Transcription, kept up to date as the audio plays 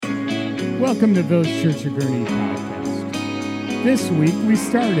Welcome to Village Church of Gurnee podcast. This week we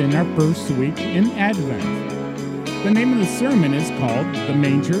start in our first week in Advent. The name of the sermon is called The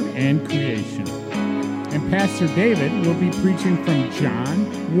Manger and Creation. And Pastor David will be preaching from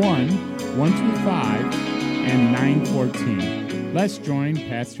John 1 through 5, and 9:14. Let's join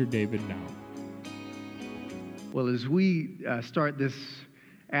Pastor David now. Well, as we start this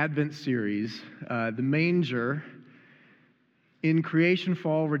Advent series, The Manger in Creation,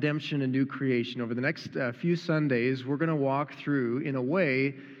 Fall, Redemption, and New Creation, over the next few Sundays, we're going to walk through, in a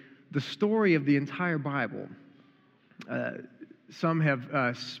way, the story of the entire Bible. Some have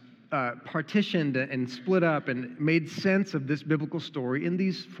partitioned and split up and made sense of this biblical story in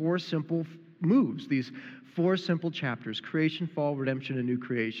these four simple moves, these four simple chapters: creation, fall, redemption, and new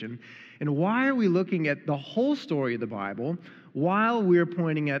creation. And why are we looking at the whole story of the Bible while we're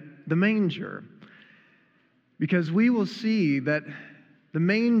pointing at the manger? Because we will see that the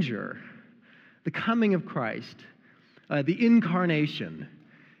manger, the coming of Christ, the incarnation,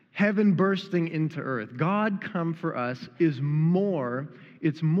 heaven bursting into earth, God come for us, it's more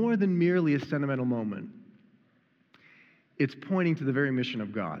than merely a sentimental moment. It's pointing to the very mission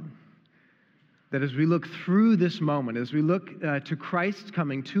of God. That as we look through this moment, as we look to Christ's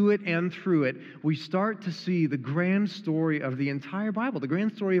coming, to it and through it, we start to see the grand story of the entire Bible, the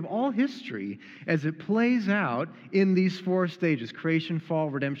grand story of all history, as it plays out in these four stages: creation, fall,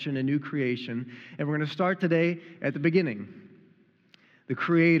 redemption, and new creation. And we're going to start today at the beginning. The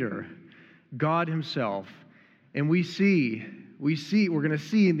Creator, God Himself. And we're going to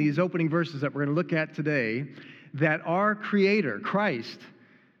see in these opening verses that we're going to look at today, that our Creator, Christ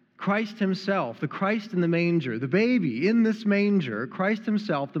Himself, the Christ in the manger, the baby in this manger, Christ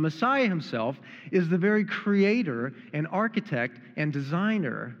Himself, the Messiah Himself, is the very creator and architect and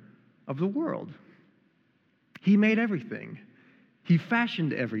designer of the world. He made everything. He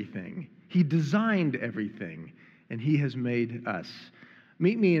fashioned everything. He designed everything. And He has made us.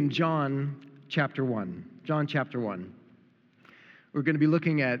 Meet me in John chapter 1. John chapter 1. We're going to be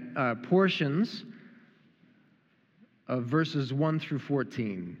looking at portions of verses 1 through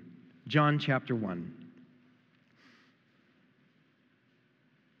 14. John chapter 1.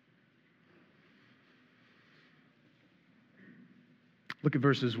 Look at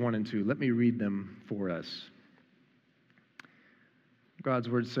verses 1 and 2. Let me read them for us. God's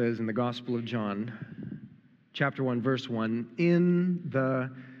word says in the Gospel of John, chapter 1, verse 1, "In the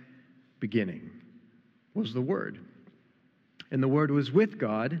beginning was the Word, and the Word was with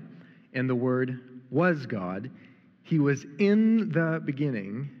God, and the Word was God. He was in the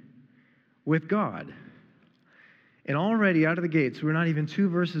beginning with God." And already out of the gates, we're not even two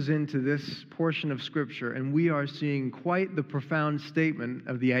verses into this portion of Scripture, and we are seeing quite the profound statement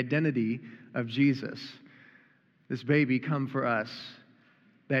of the identity of Jesus, this baby come for us,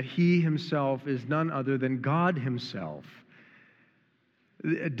 that He Himself is none other than God Himself.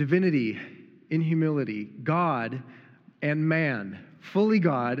 Divinity in humility, God and man, fully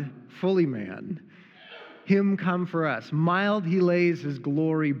God, fully man. Him come for us. Mild He lays His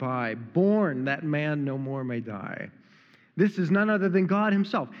glory by. Born that man no more may die. This is none other than God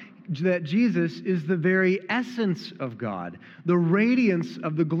Himself. That Jesus is the very essence of God, the radiance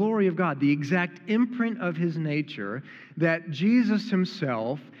of the glory of God, the exact imprint of His nature, that Jesus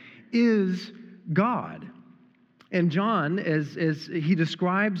Himself is God. And John, as he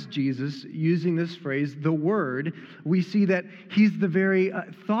describes Jesus using this phrase, the Word, we see that He's the very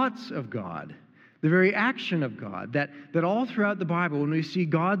thoughts of God, the very action of God, that all throughout the Bible, when we see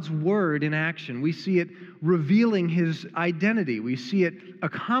God's Word in action, we see it revealing His identity. We see it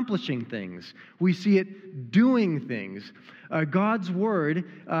accomplishing things. We see it doing things. God's Word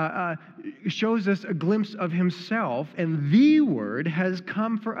shows us a glimpse of Himself, and the Word has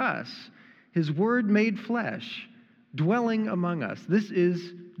come for us. His Word made flesh, dwelling among us. This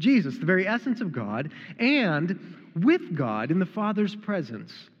is Jesus, the very essence of God, and with God in the Father's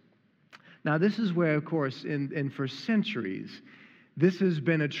presence. Now, this is where, of course, and for centuries, this has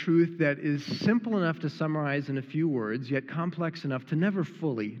been a truth that is simple enough to summarize in a few words, yet complex enough to never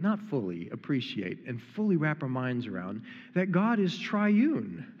not fully appreciate and fully wrap our minds around, that God is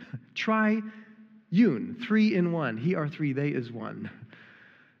triune. Triune, three in one. He are three, they is one.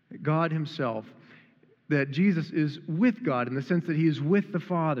 God Himself, that Jesus is with God in the sense that He is with the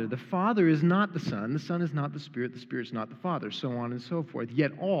Father. The Father is not the Son is not the Spirit is not the Father, so on and so forth.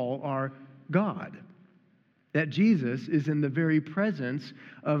 Yet all are God. That Jesus is in the very presence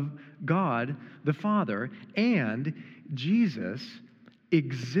of God the Father, and Jesus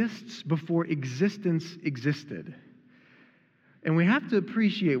exists before existence existed. And we have to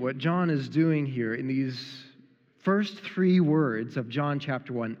appreciate what John is doing here in these first three words of John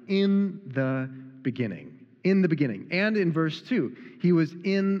chapter 1, in the beginning. In the beginning. And in verse 2, he was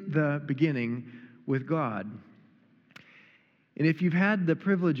in the beginning with God. And if you've had the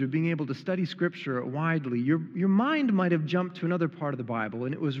privilege of being able to study Scripture widely, your mind might have jumped to another part of the Bible,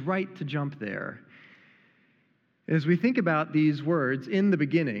 and it was right to jump there. As we think about these words, in the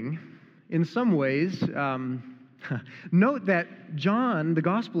beginning, in some ways, note that John, the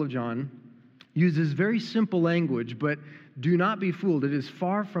Gospel of John, uses very simple language, but do not be fooled. It is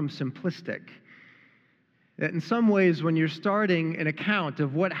far from simplistic. That in some ways, when you're starting an account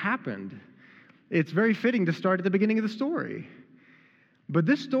of what happened, it's very fitting to start at the beginning of the story. But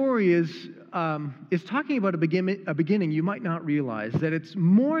this story is talking about a beginning you might not realize, that it's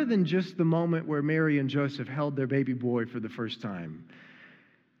more than just the moment where Mary and Joseph held their baby boy for the first time,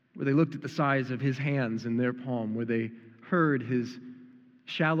 where they looked at the size of his hands in their palm, where they heard his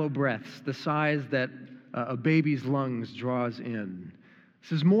shallow breaths, the size that a baby's lungs draws in.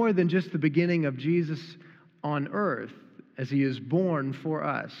 This is more than just the beginning of Jesus on earth as he is born for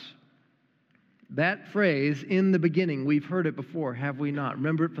us. That phrase, in the beginning, we've heard it before, have we not?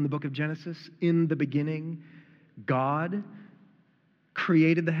 Remember it from the book of Genesis? In the beginning, God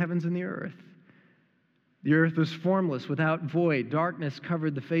created the heavens and the earth. The earth was formless, without void. Darkness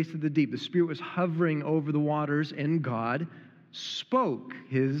covered the face of the deep. The Spirit was hovering over the waters, and God spoke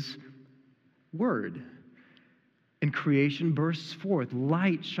his word. And creation bursts forth.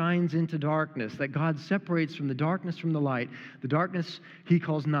 Light shines into darkness. That God separates from the darkness from the light. The darkness he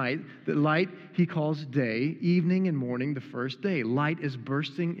calls night. The light he calls day. Evening and morning, the first day. Light is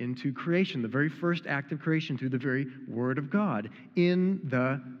bursting into creation. The very first act of creation through the very word of God. In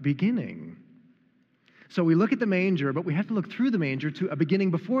the beginning. So we look at the manger, but we have to look through the manger to a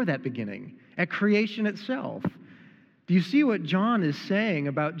beginning before that beginning. At creation itself. Do you see what John is saying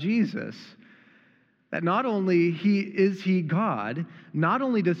about Jesus? That not only is he God, not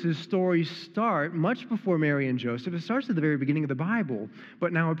only does his story start much before Mary and Joseph, it starts at the very beginning of the Bible,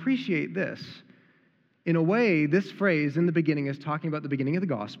 but now appreciate this. In a way, this phrase, in the beginning, is talking about the beginning of the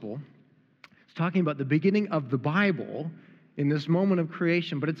gospel. It's talking about the beginning of the Bible in this moment of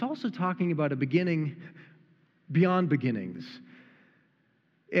creation, but it's also talking about a beginning beyond beginnings.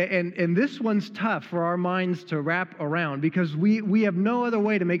 And this one's tough for our minds to wrap around because we have no other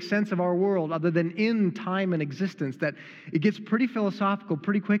way to make sense of our world other than in time and existence, that it gets pretty philosophical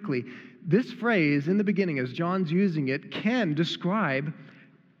pretty quickly. This phrase, in the beginning, as John's using it, can describe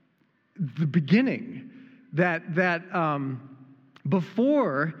the beginning, that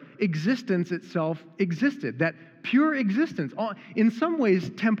before existence itself existed, that pure existence, in some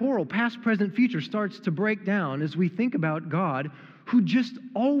ways temporal, past, present, future, starts to break down as we think about God, who just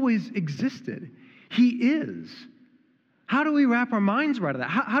always existed. He is. How do we wrap our minds around that?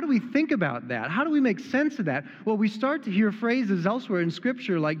 How do we think about that? How do we make sense of that? Well, we start to hear phrases elsewhere in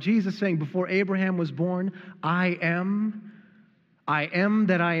Scripture like Jesus saying, before Abraham was born, I am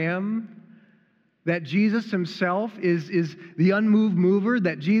that I am. That Jesus himself is the unmoved mover,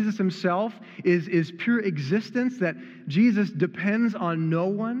 that Jesus himself is pure existence, that Jesus depends on no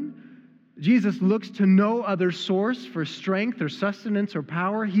one. Jesus looks to no other source for strength or sustenance or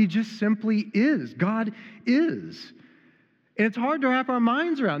power. He just simply is. God is. And it's hard to wrap our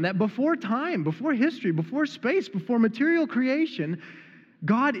minds around that before time, before history, before space, before material creation,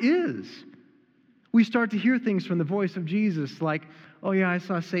 God is. We start to hear things from the voice of Jesus like, oh yeah, I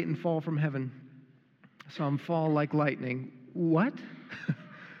saw Satan fall from heaven. I saw him fall like lightning. What?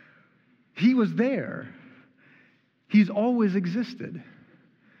 He was there. He's always existed.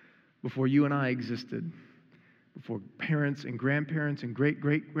 Before you and I existed, before parents and grandparents and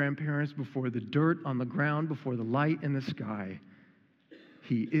great-great-grandparents, before the dirt on the ground, before the light in the sky,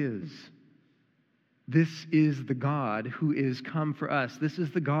 he is. This is the God who is come for us. This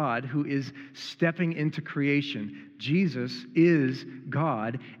is the God who is stepping into creation. Jesus is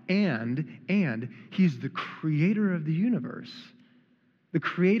God, and he's the creator of the universe, the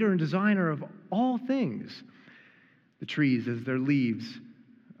creator and designer of all things. The trees as their leaves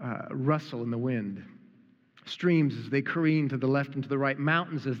rustle in the wind. Streams as they careen to the left and to the right.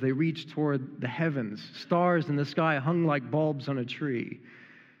 Mountains as they reach toward the heavens. Stars in the sky hung like bulbs on a tree.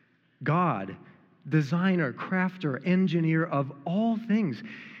 God, designer, crafter, engineer of all things.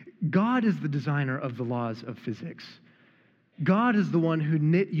 God is the designer of the laws of physics. God is the one who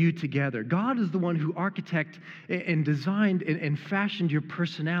knit you together. God is the one who architected and designed and fashioned your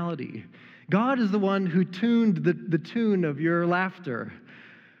personality. God is the one who tuned the tune of your laughter.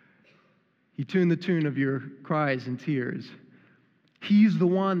 He tuned the tune of your cries and tears. He's the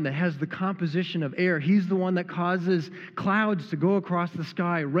one that has the composition of air. He's the one that causes clouds to go across the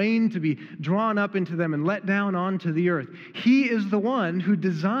sky, rain to be drawn up into them and let down onto the earth. He is the one who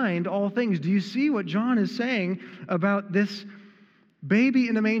designed all things. Do you see what John is saying about this baby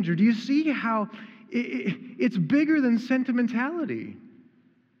in a manger? Do you see how it's bigger than sentimentality?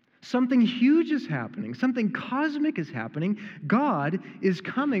 Something huge is happening. Something cosmic is happening. God is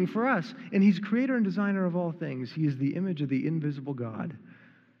coming for us, and He's creator and designer of all things. He is the image of the invisible God,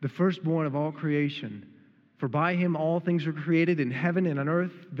 the firstborn of all creation. For by Him all things were created in heaven and on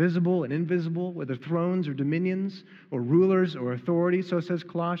earth, visible and invisible, whether thrones or dominions or rulers or authorities, so says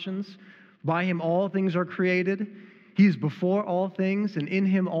Colossians. By Him all things are created. He is before all things, and in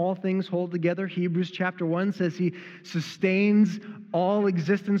Him all things hold together. Hebrews chapter 1 says He sustains all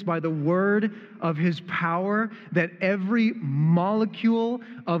existence by the word of His power, that every molecule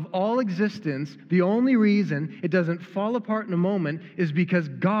of all existence, the only reason it doesn't fall apart in a moment is because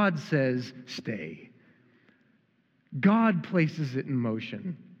God says, stay. God places it in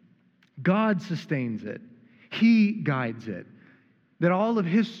motion. God sustains it. He guides it. That all of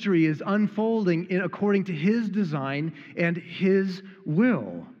history is unfolding according to His design and His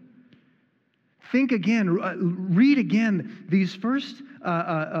will. Think again, read again these first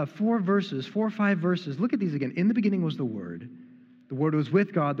 4 or 5 verses. Look at these again. In the beginning was the Word. The Word was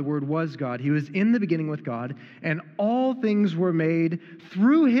with God. The Word was God. He was in the beginning with God. And all things were made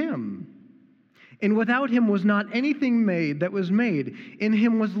through Him. And without Him was not anything made that was made. In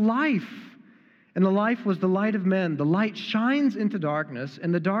Him was life. And the life was the light of men. The light shines into darkness,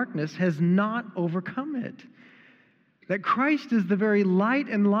 and the darkness has not overcome it. That Christ is the very light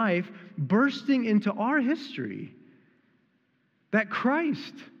and life bursting into our history. That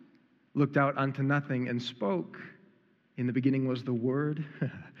Christ looked out unto nothing and spoke. In the beginning was the Word.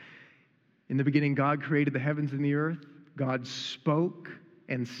 In the beginning God created the heavens and the earth. God spoke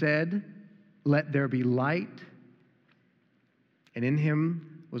and said, let there be light. And in Him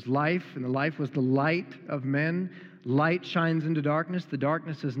was life, and the life was the light of men. Light shines into darkness. The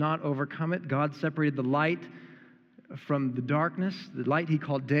darkness has not overcome it. God separated the light from the darkness. The light He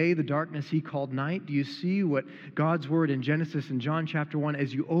called day, the darkness He called night. Do you see what God's word in Genesis and John chapter 1,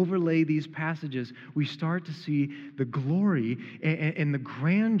 as you overlay these passages, we start to see the glory and the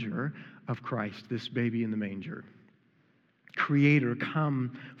grandeur of Christ, this baby in the manger. Creator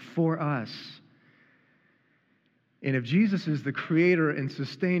come for us. And if Jesus is the creator and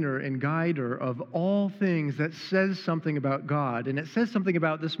sustainer and guider of all things, that says something about God, and it says something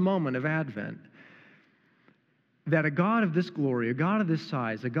about this moment of Advent. That a God of this glory, a God of this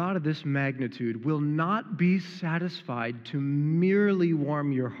size, a God of this magnitude will not be satisfied to merely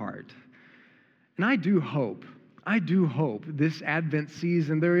warm your heart. And I do hope this Advent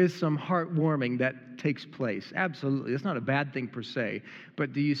season there is some heartwarming that takes place. Absolutely. It's not a bad thing per se.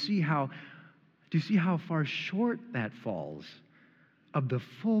 But do you see how far short that falls of the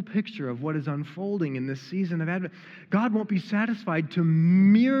full picture of what is unfolding in this season of Advent? God won't be satisfied to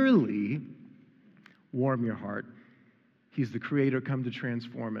merely warm your heart. He's the creator come to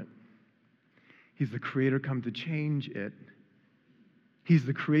transform it. He's the creator come to change it. He's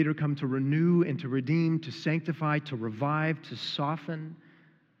the creator come to renew and to redeem, to sanctify, to revive, to soften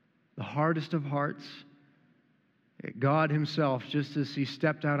the hardest of hearts. God Himself, just as He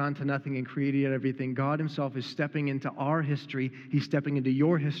stepped out onto nothing and created everything, God Himself is stepping into our history. He's stepping into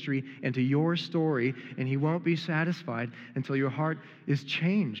your history and to your story, and He won't be satisfied until your heart is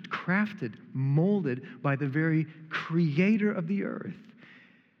changed, crafted, molded by the very Creator of the earth.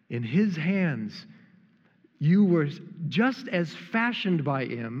 In His hands, you were just as fashioned by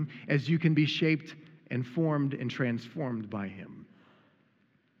Him as you can be shaped and formed and transformed by Him.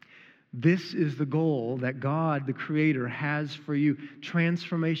 This is the goal that God, the Creator, has for you.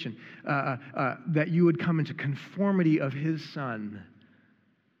 Transformation. That you would come into conformity of His Son.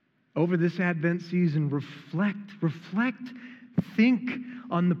 Over this Advent season, reflect, think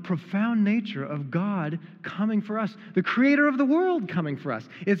on the profound nature of God coming for us. The Creator of the world coming for us.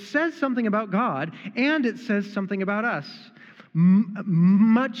 It says something about God, and it says something about us.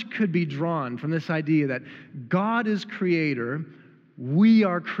 Much could be drawn from this idea that God is Creator. We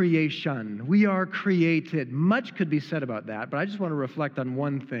are creation. We are created. Much could be said about that, but I just want to reflect on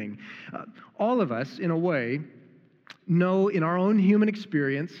one thing. All of us, in a way, know in our own human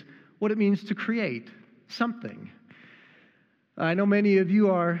experience what it means to create something. I know many of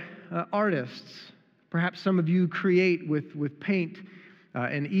you are artists. Perhaps some of you create with paint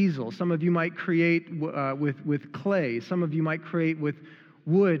and easel. Some of you might create with clay. Some of you might create with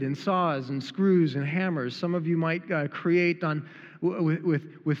wood and saws and screws and hammers. Some of you might create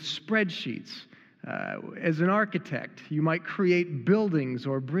with spreadsheets. As an architect, you might create buildings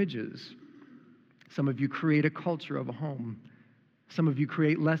or bridges. Some of you create a culture of a home. Some of you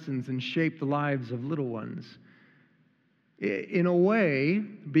create lessons and shape the lives of little ones. In a way,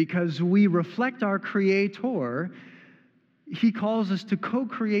 because we reflect our Creator, He calls us to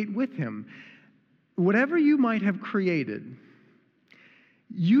co-create with Him. Whatever you might have created,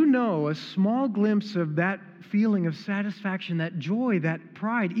 you know a small glimpse of that feeling of satisfaction, that joy, that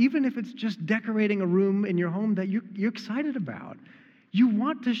pride, even if it's just decorating a room in your home that you're excited about. You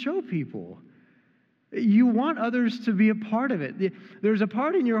want to show people. You want others to be a part of it. There's a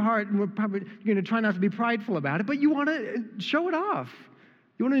part in your heart, and you're going to try not to be prideful about it, but you want to show it off.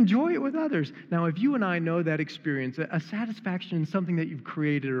 You want to enjoy it with others. Now, if you and I know that experience, a satisfaction in something that you've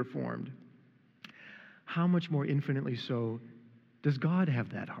created or formed, how much more infinitely so does God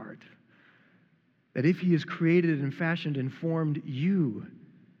have that heart? That if He has created and fashioned and formed you,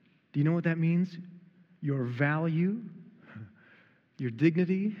 do you know what that means? Your value, your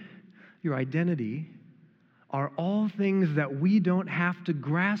dignity, your identity are all things that we don't have to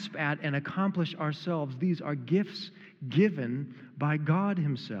grasp at and accomplish ourselves. These are gifts given by God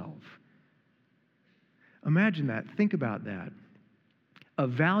Himself. Imagine that. Think about that. A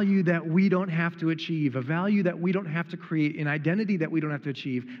value that we don't have to achieve, a value that we don't have to create, an identity that we don't have to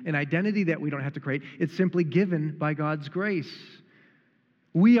achieve, an identity that we don't have to create. It's simply given by God's grace.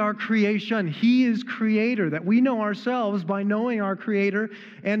 We are creation. He is creator, that we know ourselves by knowing our creator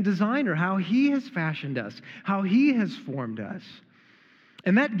and designer, how He has fashioned us, how He has formed us.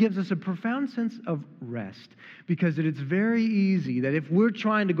 And that gives us a profound sense of rest, because it is very easy that if we're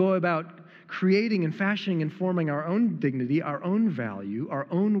trying to go about creating and fashioning and forming our own dignity, our own value, our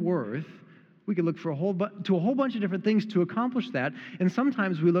own worth, we could look for a whole bunch of different things to accomplish that, and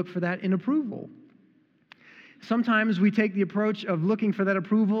sometimes we look for that in approval. Sometimes we take the approach of looking for that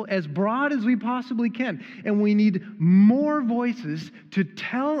approval as broad as we possibly can, and we need more voices to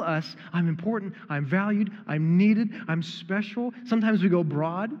tell us, I'm important, I'm valued, I'm needed, I'm special. Sometimes we go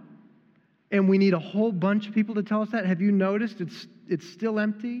broad, and we need a whole bunch of people to tell us that. Have you noticed it's still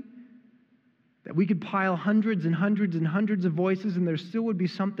empty? That we could pile hundreds and hundreds and hundreds of voices, and there still would be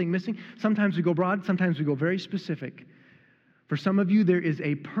something missing. Sometimes we go broad, sometimes we go very specific. For some of you, there is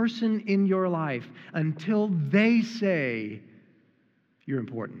a person in your life until they say you're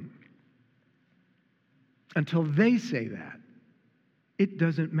important. Until they say that. It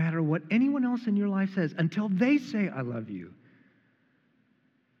doesn't matter what anyone else in your life says. Until they say, I love you.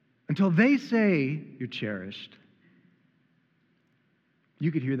 Until they say you're cherished.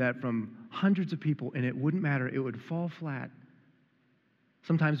 You could hear that from hundreds of people, and it wouldn't matter. It would fall flat.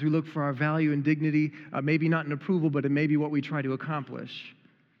 Sometimes we look for our value and dignity, maybe not in approval, but in maybe what we try to accomplish.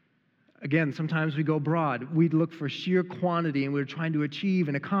 Again, sometimes we go broad. We look for sheer quantity, and we're trying to achieve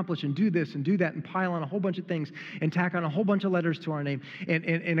and accomplish and do this and do that and pile on a whole bunch of things and tack on a whole bunch of letters to our name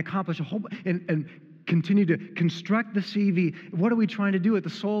and accomplish a whole and continue to construct the CV. What are we trying to do at the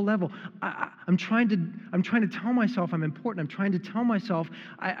soul level? I'm trying to tell myself I'm important. I'm trying to tell myself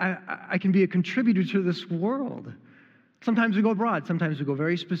I can be a contributor to this world. Sometimes we go broad. Sometimes we go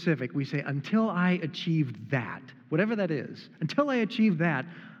very specific. We say, until I achieve that, whatever that is, until I achieve that,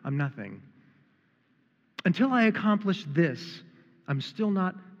 I'm nothing. Until I accomplish this, I'm still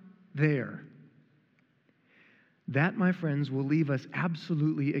not there. That, my friends, will leave us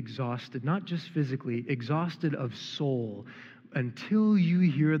absolutely exhausted, not just physically, exhausted of soul, until you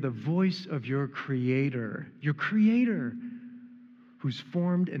hear the voice of your Creator, who's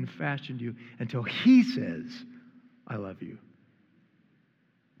formed and fashioned you, until He says, I love you.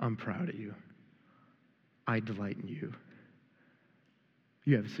 I'm proud of you. I delight in you.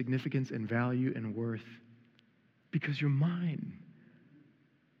 You have significance and value and worth because you're mine.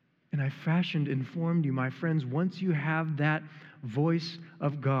 And I fashioned and formed you, my friends. Once you have that voice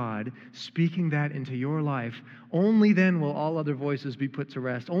of God speaking that into your life, only then will all other voices be put to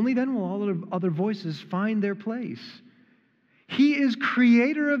rest. Only then will all other voices find their place. He is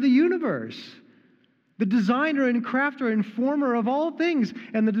creator of the universe. The designer and crafter and former of all things,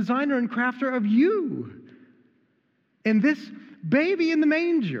 and the designer and crafter of you. And this baby in the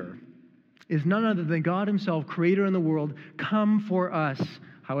manger is none other than God Himself, creator in the world, come for us.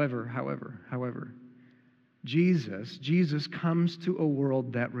 However, Jesus comes to a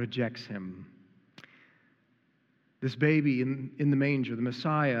world that rejects Him. This baby in the manger, the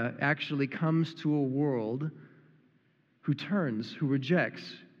Messiah, actually comes to a world who turns, who rejects,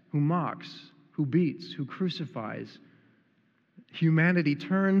 who mocks, who beats, who crucifies. Humanity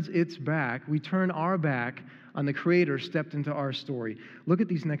turns its back. We turn our back on the Creator stepped into our story. Look at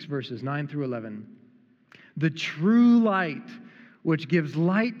these next verses, 9 through 11. The true light, which gives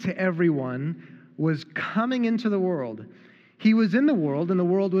light to everyone, was coming into the world. He was in the world, and the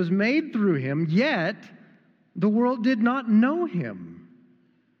world was made through him, yet the world did not know him.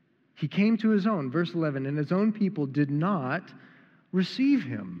 He came to his own, verse 11, and his own people did not receive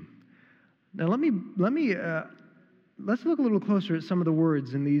him. Now let's look a little closer at some of the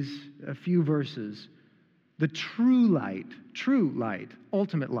words in these few verses. The true light,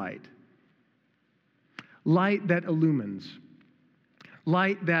 ultimate light. Light that illumines.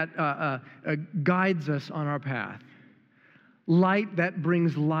 Light that guides us on our path. Light that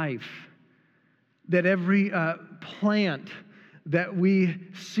brings life. That every plant that we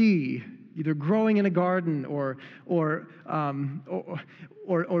see, either growing in a garden or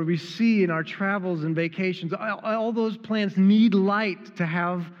we see in our travels and vacations, all those plants need light to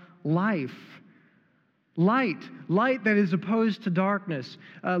have life. Light that is opposed to darkness.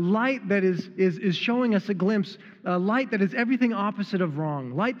 Light that is showing us a glimpse. Light that is everything opposite of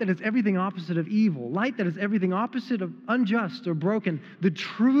wrong. Light that is everything opposite of evil. Light that is everything opposite of unjust or broken. The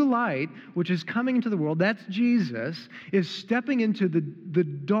true light, which is coming into the world, that's Jesus, is stepping into the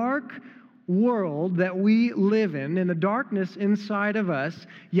dark world that we live in the darkness inside of us,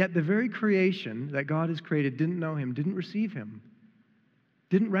 yet the very creation that God has created didn't know him, didn't receive him,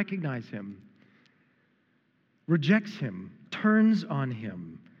 didn't recognize him. Rejects him, turns on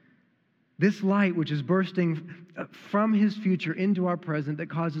him. This light, which is bursting from his future into our present, that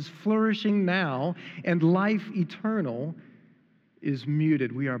causes flourishing now and life eternal, is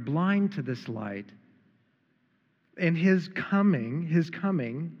muted. We are blind to this light. And his coming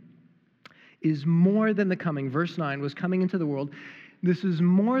is more than the coming. Verse 9 was coming into the world. This is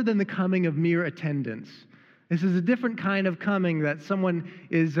more than the coming of mere attendance. This is a different kind of coming, that someone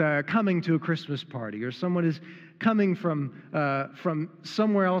is coming to a Christmas party, or someone is coming from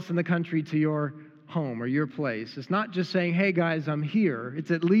somewhere else in the country to your home or your place. It's not just saying, hey guys, I'm here.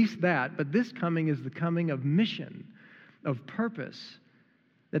 It's at least that, but this coming is the coming of mission, of purpose.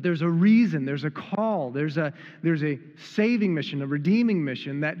 That there's a reason, there's a call, there's a saving mission, a redeeming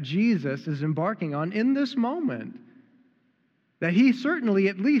mission that Jesus is embarking on in this moment. That he certainly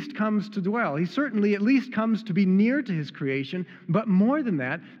at least comes to dwell. He certainly at least comes to be near to his creation, but more than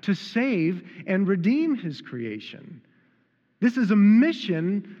that, to save and redeem his creation. This is a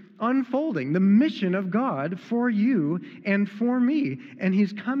mission unfolding, the mission of God for you and for me. And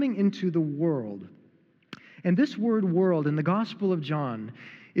he's coming into the world. And this word world in the Gospel of John,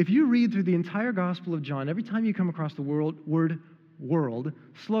 if you read through the entire Gospel of John, every time you come across the word world,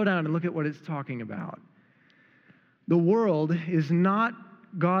 slow down and look at what it's talking about. The world is not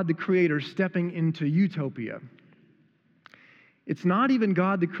God the Creator stepping into utopia. It's not even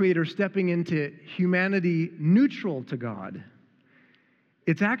God the Creator stepping into humanity neutral to God.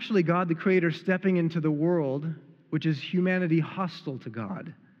 It's actually God the Creator stepping into the world, which is humanity hostile to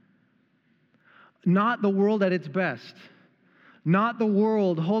God. Not the world at its best. Not the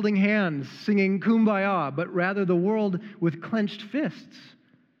world holding hands, singing Kumbaya, but rather the world with clenched fists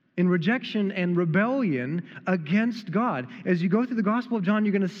in rejection and rebellion against God. As you go through the Gospel of John,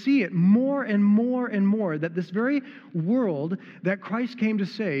 you're going to see it more and more and more, that this very world that Christ came to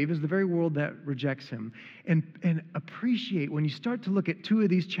save is the very world that rejects him. And appreciate, when you start to look at two of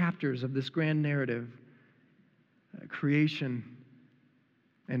these chapters of this grand narrative, creation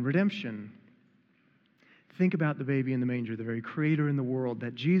and redemption, think about the baby in the manger, the very creator in the world,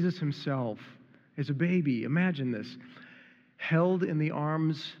 that Jesus himself, as a baby, imagine this, held in the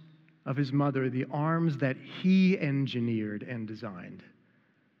arms of his mother, the arms that he engineered and designed.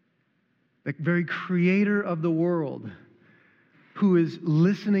 The very creator of the world, who is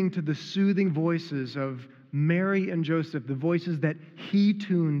listening to the soothing voices of Mary and Joseph, the voices that he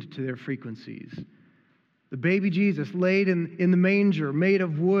tuned to their frequencies. The baby Jesus laid in the manger, made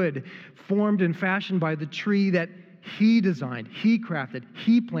of wood, formed and fashioned by the tree that he designed, he crafted,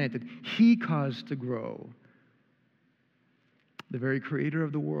 he planted, he caused to grow. The very creator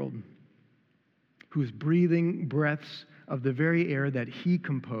of the world, who is breathing breaths of the very air that he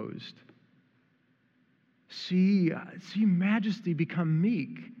composed. See majesty become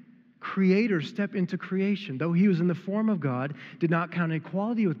meek. Creator step into creation. Though he was in the form of God, did not count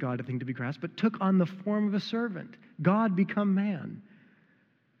equality with God a thing to be grasped, but took on the form of a servant. God become man.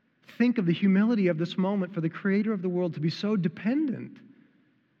 Think of the humility of this moment for the creator of the world to be so dependent.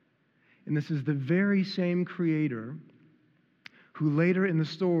 And this is the very same creator who later in the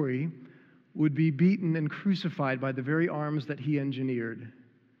story would be beaten and crucified by the very arms that he engineered.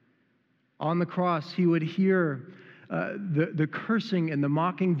 On the cross, he would hear the cursing and the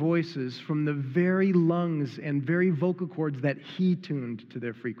mocking voices from the very lungs and very vocal cords that he tuned to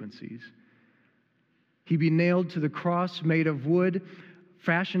their frequencies. He'd be nailed to the cross made of wood,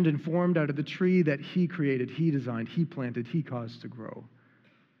 fashioned and formed out of the tree that he created, he designed, he planted, he caused to grow.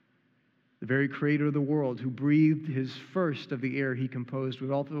 The very creator of the world, who breathed his first of the air he composed,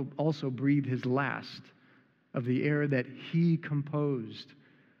 would also breathe his last of the air that he composed.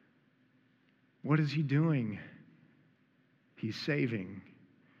 What is he doing? He's saving.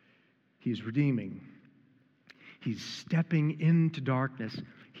 He's redeeming. He's stepping into darkness.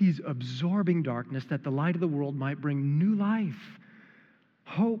 He's absorbing darkness that the light of the world might bring new life,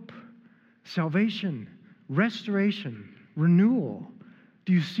 hope, salvation, restoration, renewal.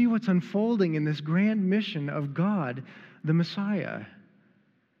 Do you see what's unfolding in this grand mission of God, the Messiah?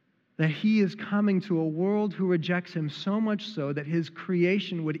 That he is coming to a world who rejects him so much so that his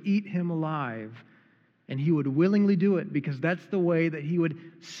creation would eat him alive. And he would willingly do it because that's the way that he would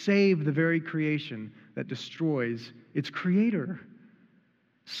save the very creation that destroys its creator.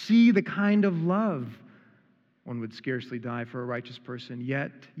 See the kind of love. One would scarcely die for a righteous person,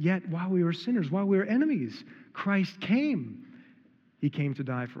 yet while we were sinners, while we were enemies, Christ came. He came to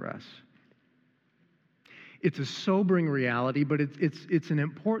die for us. It's a sobering reality, but it's an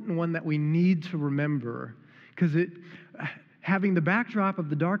important one that we need to remember, because having the backdrop of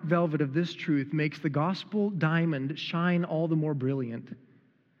the dark velvet of this truth makes the gospel diamond shine all the more brilliant.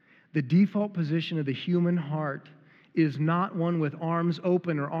 The default position of the human heart is not one with arms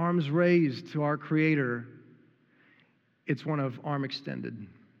open or arms raised to our Creator. It's one of arm extended.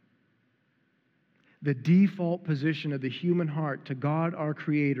 The default position of the human heart to God, our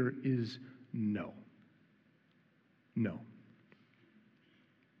Creator, is no. No.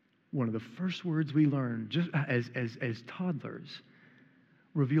 One of the first words we learn, just as toddlers,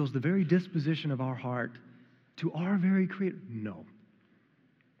 reveals the very disposition of our heart to our very Creator. No.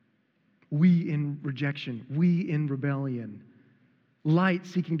 We in rejection, we in rebellion, light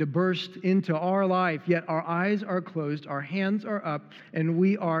seeking to burst into our life, yet our eyes are closed, our hands are up, and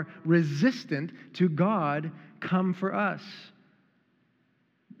we are resistant to God come for us.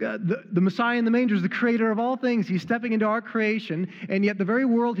 The Messiah in the manger is the creator of all things. He's stepping into our creation, and yet the very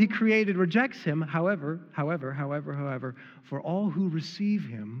world he created rejects him. However, for all who receive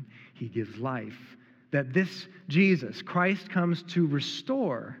him, he gives life. That this Jesus, Christ, comes to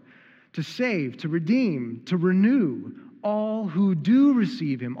restore, to save, to redeem, to renew all who do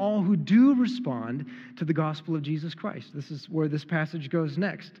receive him, all who do respond to the gospel of Jesus Christ. This is where this passage goes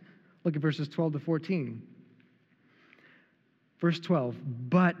next. Look at verses 12 to 14. Verse 12,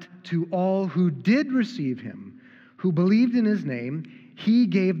 but to all who did receive him, who believed in his name, he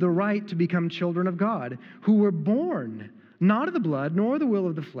gave the right to become children of God, who were born not of the blood, nor the will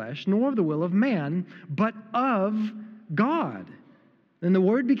of the flesh, nor of the will of man, but of God. And the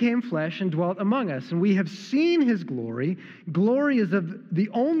Word became flesh and dwelt among us, and we have seen his glory. Glory is of the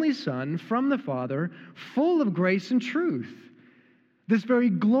only Son from the Father, full of grace and truth. This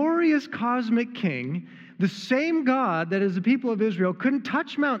very glorious cosmic King, the same God that as the people of Israel couldn't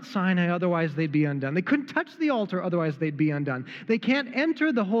touch Mount Sinai, otherwise they'd be undone. They couldn't touch the altar, otherwise they'd be undone. They can't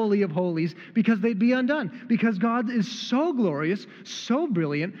enter the Holy of Holies because they'd be undone. Because God is so glorious, so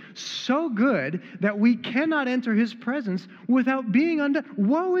brilliant, so good that we cannot enter his presence without being undone.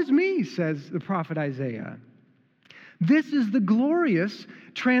 Woe is me, says the prophet Isaiah. This is the glorious,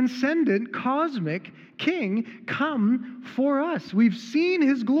 transcendent, cosmic King come for us. We've seen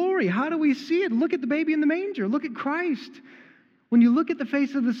his glory. How do we see it? Look at the baby in the manger. Look at Christ. When you look at the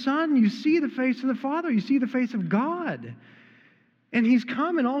face of the Son, you see the face of the Father. You see the face of God. And he's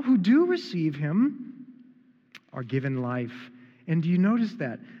come, and all who do receive him are given life. And do you notice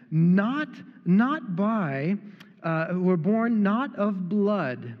that? Not by, who are born not of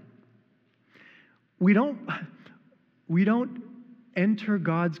blood. We don't enter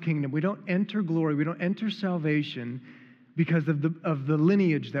God's kingdom. We don't enter glory. We don't enter salvation because of the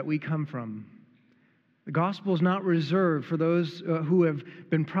lineage that we come from. The gospel is not reserved for those who have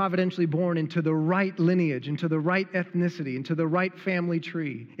been providentially born into the right lineage, into the right ethnicity, into the right family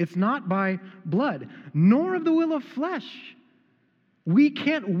tree. It's not by blood, nor of the will of flesh. We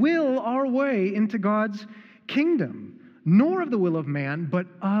can't will our way into God's kingdom, nor of the will of man, but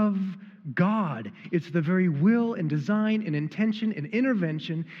of God. It's the very will and design and intention and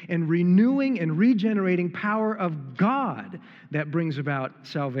intervention and renewing and regenerating power of God that brings about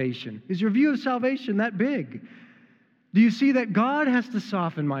salvation. Is your view of salvation that big? Do you see that God has to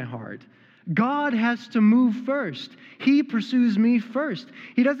soften my heart? God has to move first. He pursues me first.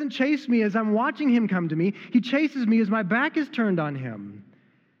 He doesn't chase me as I'm watching him come to me. He chases me as my back is turned on him.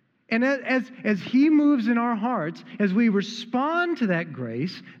 And as he moves in our hearts, as we respond to that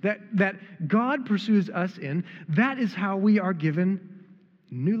grace that God pursues us in, that is how we are given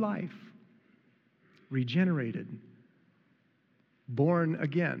new life, regenerated, born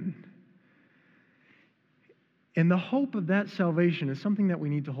again. And the hope of that salvation is something that we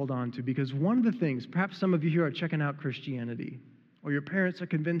need to hold on to, because one of the things, perhaps some of you here are checking out Christianity, or your parents are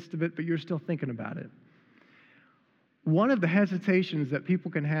convinced of it, but you're still thinking about it. One of the hesitations that people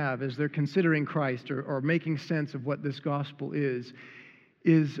can have as they're considering Christ or making sense of what this gospel is,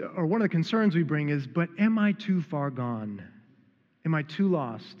 or one of the concerns we bring is, but am I too far gone? Am I too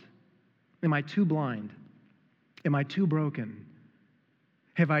lost? Am I too blind? Am I too broken?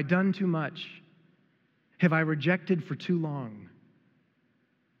 Have I done too much? Have I rejected for too long?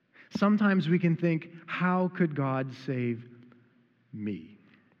 Sometimes we can think, how could God save me?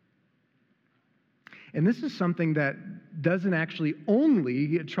 And this is something that doesn't actually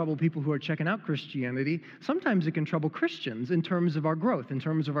only trouble people who are checking out Christianity. Sometimes it can trouble Christians in terms of our growth, in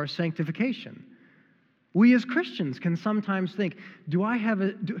terms of our sanctification. We as Christians can sometimes think, do I have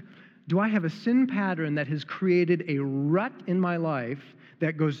a sin pattern that has created a rut in my life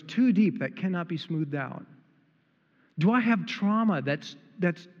that goes too deep, that cannot be smoothed out? Do I have trauma that's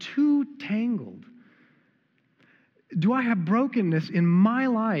too tangled? Do I have brokenness in my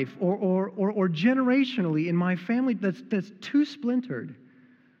life or generationally in my family that's too splintered?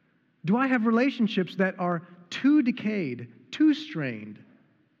 Do I have relationships that are too decayed, too strained?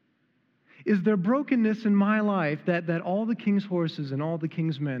 Is there brokenness in my life that all the king's horses and all the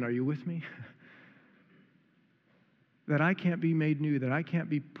king's men, are you with me? That I can't be made new, that I can't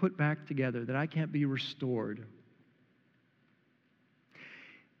be put back together, that I can't be restored?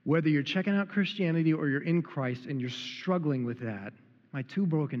 Whether you're checking out Christianity or you're in Christ and you're struggling with that, am I too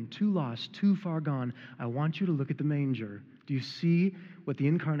broken, too lost, too far gone? I want you to look at the manger. Do you see what the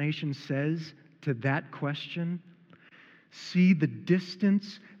incarnation says to that question? See the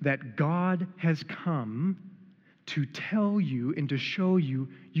distance that God has come to tell you and to show you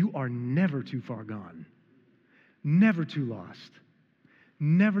you are never too far gone, never too lost,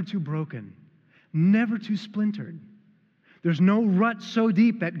 never too broken, never too splintered. There's no rut so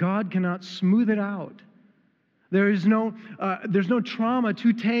deep that God cannot smooth it out. There's no trauma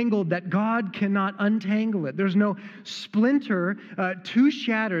too tangled that God cannot untangle it. There's no splinter too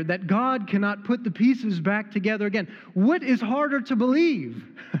shattered that God cannot put the pieces back together again. What is harder to believe?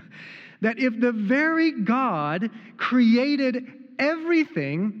 That if the very God created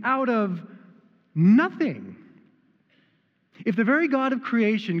everything out of nothing, if the very God of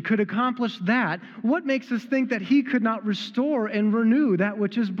creation could accomplish that, what makes us think that He could not restore and renew that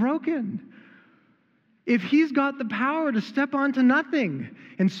which is broken? If He's got the power to step onto nothing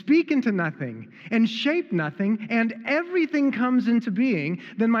and speak into nothing and shape nothing and everything comes into being,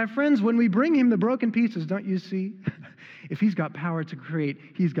 then my friends, when we bring Him the broken pieces, don't you see? If He's got power to create,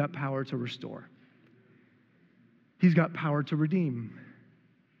 He's got power to restore. He's got power to redeem.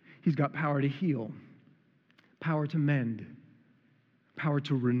 He's got power to heal, power to mend, power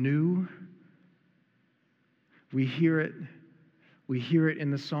to renew. We hear it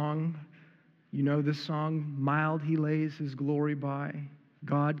in the song. You know this song, mild He lays His glory by,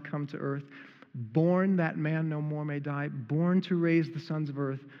 God come to earth, born that man no more may die, born to raise the sons of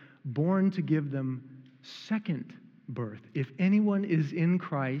earth, born to give them second birth. If anyone is in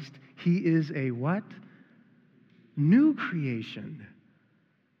Christ, he is a what? New creation.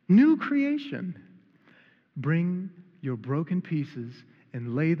 New creation. Bring your broken pieces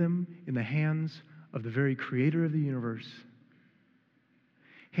and lay them in the hands of the very creator of the universe.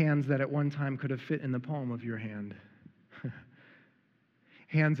 Hands that at one time could have fit in the palm of your hand.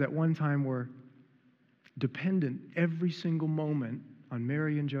 Hands that one time were dependent every single moment on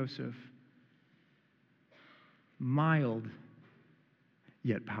Mary and Joseph. Mild,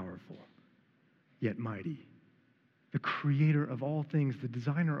 yet powerful, yet mighty. The creator of all things, the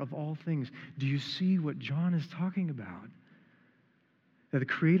designer of all things. Do you see what John is talking about? That the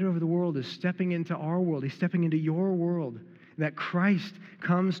creator of the world is stepping into our world. He's stepping into your world. That Christ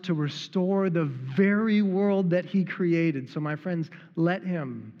comes to restore the very world that He created. So my friends, let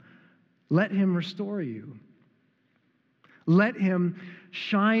Him restore you. Let Him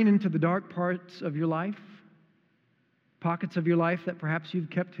shine into the dark parts of your life, pockets of your life that perhaps you've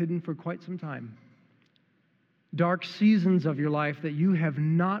kept hidden for quite some time. Dark seasons of your life that you have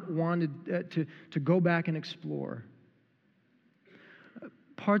not wanted to go back and explore.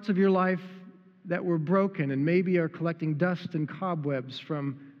 Parts of your life that were broken and maybe are collecting dust and cobwebs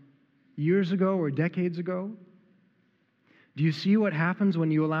from years ago or decades ago. Do you see what happens when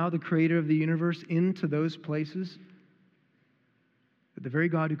you allow the creator of the universe into those places? That the very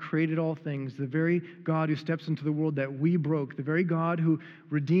God who created all things, the very God who steps into the world that we broke, the very God who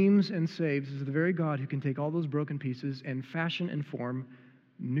redeems and saves, is the very God who can take all those broken pieces and fashion and form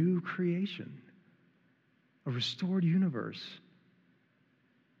new creation, a restored universe.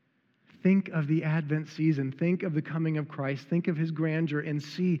 Think of the Advent season. Think of the coming of Christ. Think of his grandeur and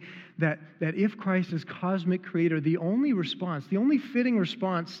see that if Christ is cosmic creator, the only response, the only fitting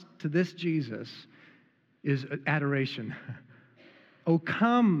response to this Jesus is adoration. Oh,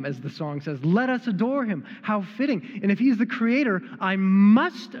 come, as the song says, let us adore him. How fitting. And if he's the creator, I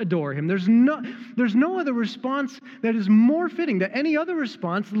must adore him. There's no other response that is more fitting. That any other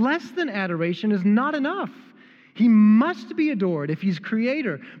response less than adoration is not enough. He must be adored if he's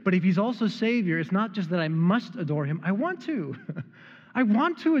creator. But if he's also savior, it's not just that I must adore him. I want to. I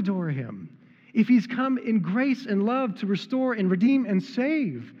want to adore him. If he's come in grace and love to restore and redeem and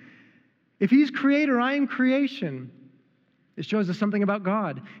save. If he's creator, I am creation. It shows us something about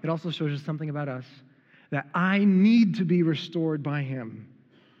God. It also shows us something about us. That I need to be restored by him.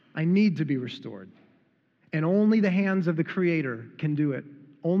 I need to be restored. And only the hands of the creator can do it.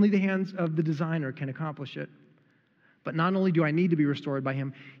 Only the hands of the designer can accomplish it. But not only do I need to be restored by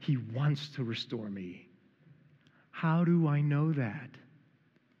him, he wants to restore me. How do I know that?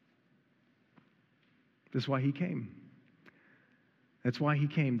 This is why he came. That's why he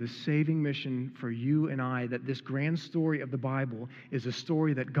came. The saving mission for you and I, that this grand story of the Bible is a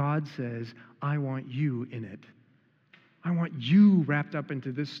story that God says, I want you in it. I want you wrapped up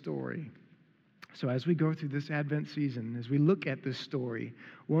into this story. So as we go through this Advent season, as we look at this story,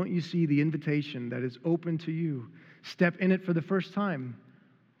 won't you see the invitation that is open to you? Step in it for the first time,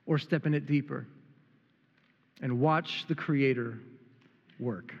 or step in it deeper, and watch the Creator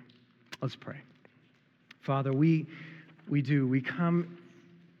work. Let's pray. Father, we come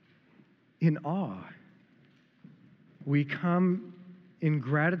in awe. We come in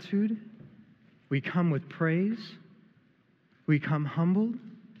gratitude. We come with praise. We come humbled,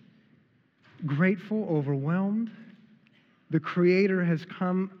 grateful, overwhelmed. The Creator has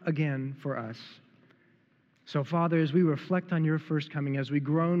come again for us. So, Father, as we reflect on your first coming, as we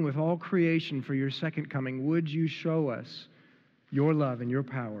groan with all creation for your second coming, would you show us your love and your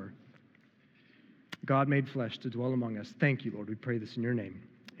power? God made flesh to dwell among us. Thank you, Lord. We pray this in your name.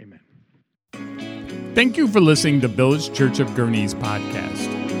 Amen. Thank you for listening to Village Church of Gurney's podcast.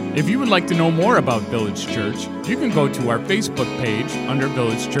 If you would like to know more about Village Church, you can go to our Facebook page under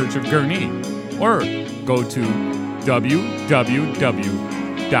Village Church of Gurney, or go to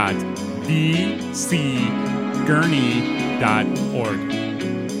www.vcgurney.org.